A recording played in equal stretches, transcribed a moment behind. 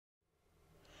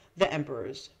The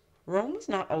emperors. Rome was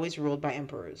not always ruled by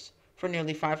emperors. For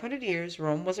nearly 500 years,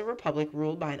 Rome was a republic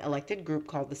ruled by an elected group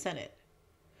called the Senate.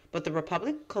 But the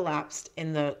republic collapsed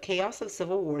in the chaos of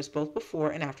civil wars both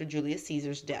before and after Julius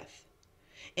Caesar's death.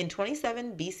 In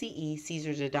 27 BCE,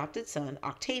 Caesar's adopted son,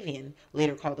 Octavian,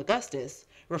 later called Augustus,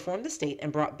 reformed the state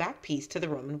and brought back peace to the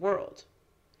Roman world.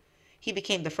 He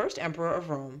became the first emperor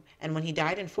of Rome, and when he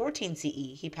died in 14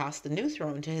 CE, he passed the new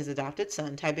throne to his adopted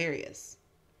son, Tiberius.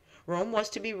 Rome was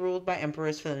to be ruled by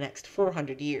emperors for the next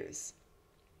 400 years.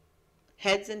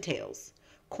 Heads and tails.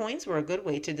 Coins were a good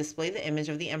way to display the image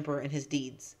of the emperor and his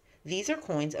deeds. These are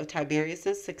coins of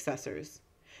Tiberius's successors.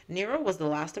 Nero was the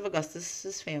last of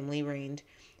Augustus's family, reigned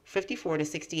 54 to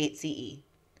 68 CE.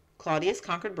 Claudius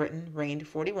conquered Britain, reigned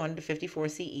 41 to 54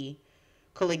 CE.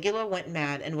 Caligula went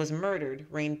mad and was murdered,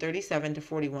 reigned 37 to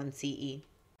 41 CE.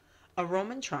 A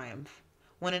Roman triumph.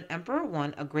 When an emperor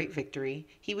won a great victory,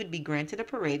 he would be granted a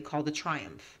parade called a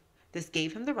triumph. This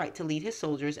gave him the right to lead his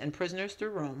soldiers and prisoners through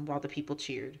Rome while the people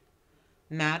cheered.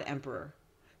 Mad emperor.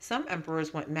 Some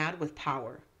emperors went mad with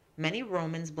power. Many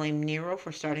Romans blamed Nero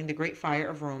for starting the Great Fire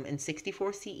of Rome in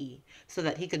 64 CE so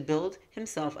that he could build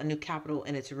himself a new capital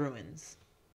in its ruins.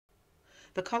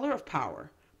 The color of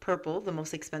power. Purple, the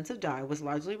most expensive dye, was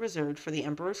largely reserved for the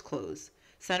emperor's clothes.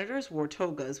 Senators wore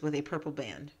togas with a purple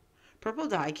band. Purple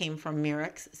dye came from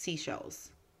Murex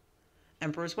seashells.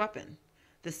 Emperor's weapon.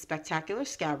 This spectacular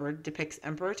scabbard depicts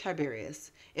Emperor Tiberius.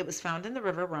 It was found in the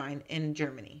river Rhine in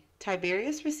Germany.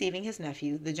 Tiberius receiving his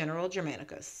nephew, the general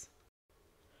Germanicus.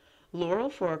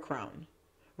 Laurel for a crown.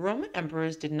 Roman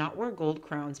emperors did not wear gold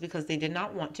crowns because they did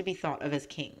not want to be thought of as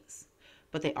kings,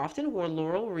 but they often wore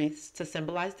laurel wreaths to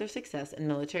symbolize their success and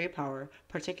military power,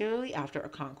 particularly after a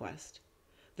conquest.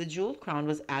 The jeweled crown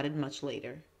was added much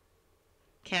later.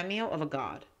 Cameo of a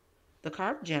god. The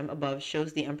carved gem above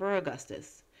shows the Emperor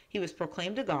Augustus. He was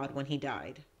proclaimed a god when he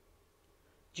died.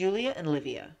 Julia and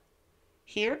Livia.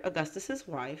 Here, Augustus's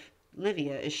wife,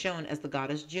 Livia, is shown as the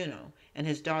goddess Juno, and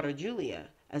his daughter Julia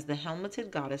as the helmeted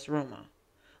goddess Roma.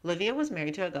 Livia was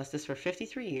married to Augustus for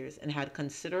 53 years and had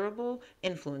considerable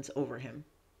influence over him.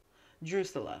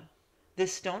 Drusilla.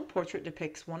 This stone portrait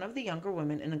depicts one of the younger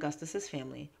women in Augustus's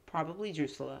family, probably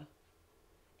Drusilla.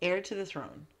 Heir to the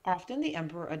throne. Often the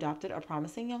emperor adopted a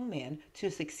promising young man to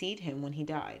succeed him when he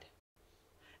died.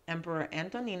 Emperor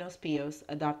Antoninus Pius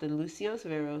adopted Lucius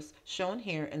Verus, shown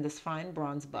here in this fine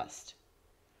bronze bust.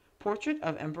 Portrait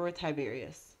of Emperor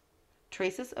Tiberius.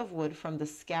 Traces of wood from the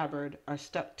scabbard are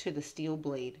stuck to the steel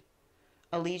blade.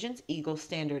 Allegiance eagle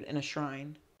standard in a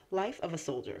shrine. Life of a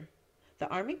soldier. The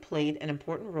army played an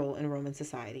important role in Roman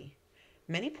society.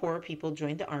 Many poor people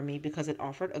joined the army because it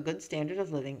offered a good standard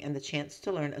of living and the chance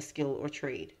to learn a skill or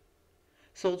trade.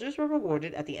 Soldiers were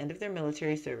rewarded at the end of their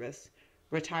military service.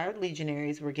 Retired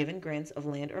legionaries were given grants of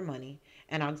land or money,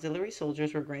 and auxiliary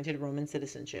soldiers were granted Roman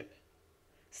citizenship.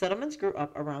 Settlements grew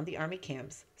up around the army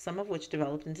camps, some of which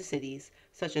developed into cities,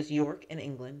 such as York in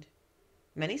England.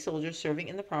 Many soldiers serving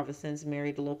in the provinces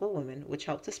married local women, which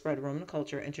helped to spread Roman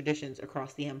culture and traditions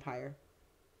across the empire.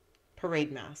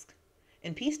 Parade mask.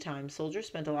 In peacetime, soldiers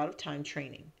spent a lot of time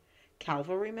training.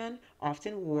 Cavalrymen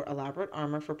often wore elaborate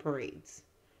armor for parades.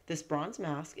 This bronze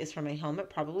mask is from a helmet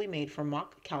probably made for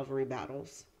mock cavalry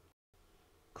battles.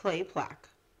 Clay plaque.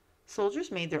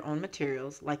 Soldiers made their own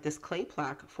materials, like this clay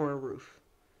plaque, for a roof.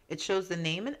 It shows the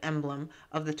name and emblem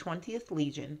of the 20th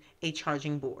Legion, a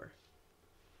charging boar.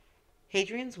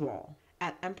 Hadrian's Wall.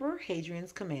 At Emperor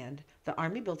Hadrian's command, the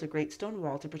army built a great stone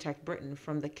wall to protect Britain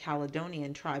from the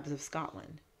Caledonian tribes of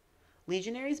Scotland.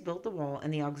 Legionaries built the wall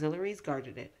and the auxiliaries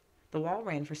guarded it. The wall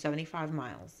ran for 75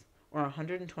 miles, or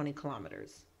 120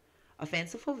 kilometers. A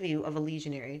fanciful view of a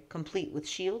legionary, complete with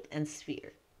shield and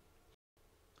spear.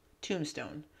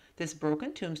 Tombstone. This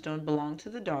broken tombstone belonged to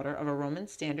the daughter of a Roman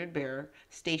standard bearer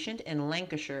stationed in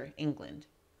Lancashire, England.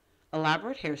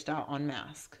 Elaborate hairstyle on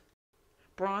mask.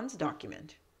 Bronze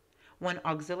document. When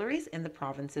auxiliaries in the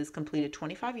provinces completed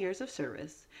 25 years of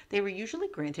service, they were usually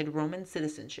granted Roman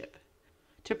citizenship.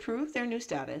 To prove their new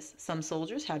status, some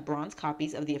soldiers had bronze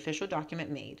copies of the official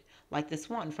document made, like this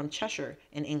one from Cheshire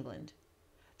in England.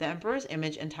 The emperor's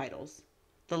image and titles.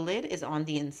 The lid is on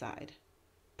the inside.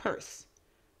 Purse.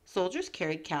 Soldiers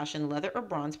carried cash in leather or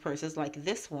bronze purses like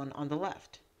this one on the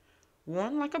left.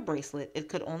 Worn like a bracelet, it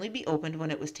could only be opened when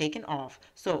it was taken off,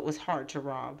 so it was hard to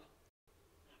rob.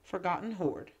 Forgotten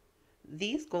hoard.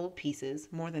 These gold pieces,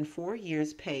 more than 4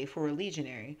 years' pay for a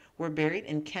legionary, were buried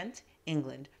in Kent,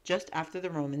 England, just after the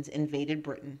Romans invaded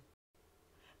Britain.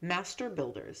 Master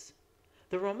builders.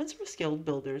 The Romans were skilled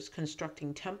builders,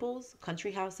 constructing temples,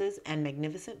 country houses, and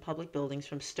magnificent public buildings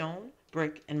from stone,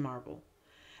 brick, and marble.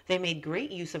 They made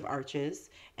great use of arches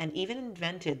and even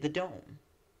invented the dome.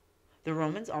 The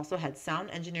Romans also had sound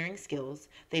engineering skills.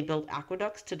 They built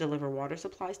aqueducts to deliver water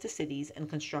supplies to cities and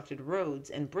constructed roads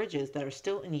and bridges that are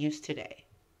still in use today.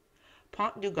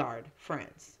 Pont du Gard,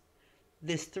 France.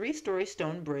 This 3-story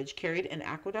stone bridge carried an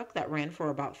aqueduct that ran for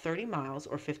about 30 miles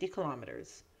or 50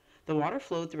 kilometers. The water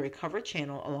flowed through a covered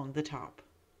channel along the top.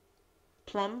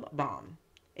 Plumb bomb.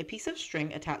 A piece of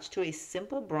string attached to a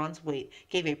simple bronze weight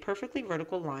gave a perfectly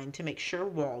vertical line to make sure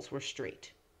walls were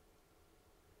straight.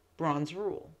 Bronze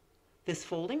rule. This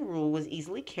folding rule was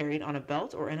easily carried on a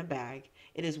belt or in a bag.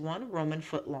 It is 1 Roman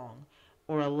foot long,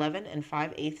 or 11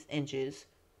 5/8 inches,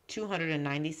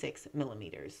 296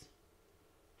 millimeters.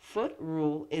 Foot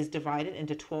rule is divided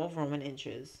into 12 Roman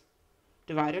inches.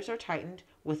 Dividers are tightened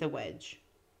with a wedge.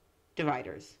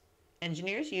 Dividers.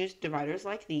 Engineers used dividers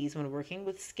like these when working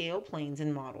with scale planes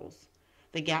and models.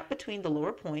 The gap between the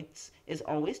lower points is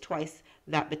always twice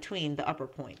that between the upper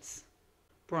points.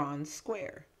 Bronze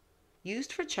square.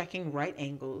 Used for checking right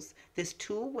angles, this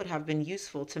tool would have been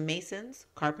useful to masons,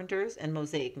 carpenters, and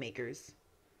mosaic makers.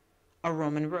 A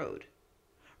Roman road.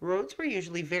 Roads were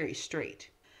usually very straight.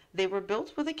 They were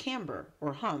built with a camber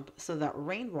or hump so that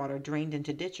rainwater drained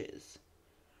into ditches.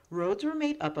 Roads were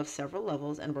made up of several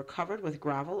levels and were covered with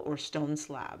gravel or stone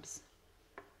slabs.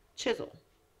 Chisel.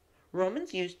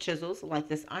 Romans used chisels like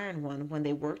this iron one when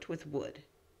they worked with wood.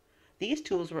 These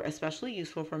tools were especially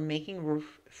useful for making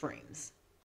roof frames.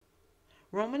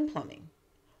 Roman plumbing.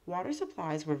 Water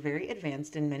supplies were very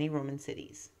advanced in many Roman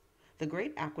cities. The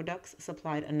great aqueducts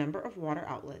supplied a number of water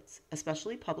outlets,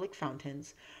 especially public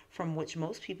fountains, from which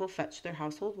most people fetched their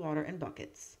household water in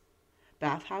buckets.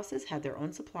 Bathhouses had their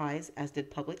own supplies, as did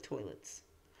public toilets.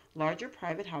 Larger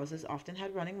private houses often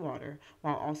had running water,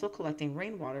 while also collecting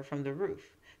rainwater from the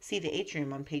roof. See the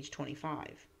atrium on page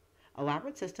 25.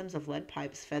 Elaborate systems of lead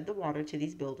pipes fed the water to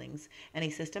these buildings, and a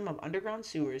system of underground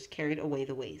sewers carried away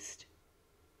the waste.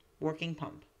 Working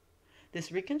pump.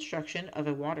 This reconstruction of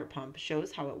a water pump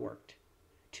shows how it worked.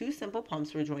 2 simple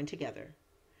pumps were joined together.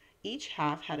 Each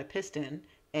half had a piston,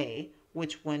 A,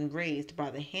 which when raised by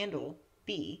the handle,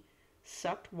 B,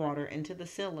 sucked water into the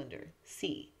cylinder,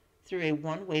 C, through a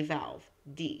one-way valve,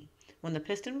 D. When the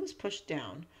piston was pushed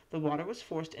down, the water was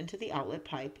forced into the outlet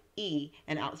pipe, E,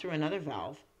 and out through another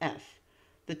valve, F.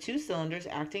 The 2 cylinders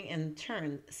acting in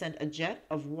turn sent a jet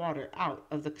of water out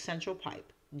of the central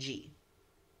pipe, G.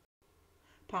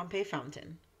 Pompeii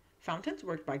Fountain. Fountains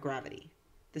worked by gravity.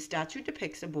 The statue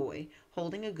depicts a boy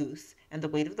holding a goose, and the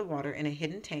weight of the water in a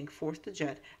hidden tank forced the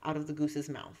jet out of the goose's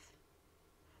mouth.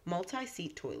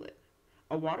 Multi-seat toilet.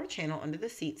 A water channel under the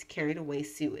seats carried away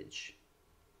sewage.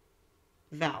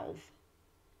 Valve.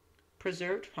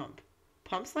 Preserved pump.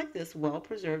 Pumps like this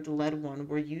well-preserved lead one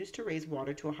were used to raise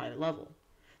water to a higher level.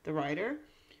 The writer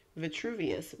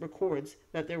Vitruvius records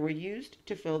that they were used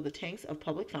to fill the tanks of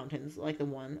public fountains like the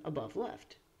one above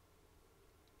left.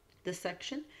 This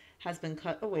section has been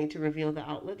cut away to reveal the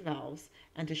outlet valves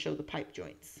and to show the pipe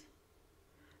joints.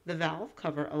 The valve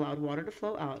cover allowed water to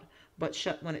flow out, but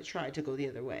shut when it tried to go the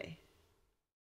other way.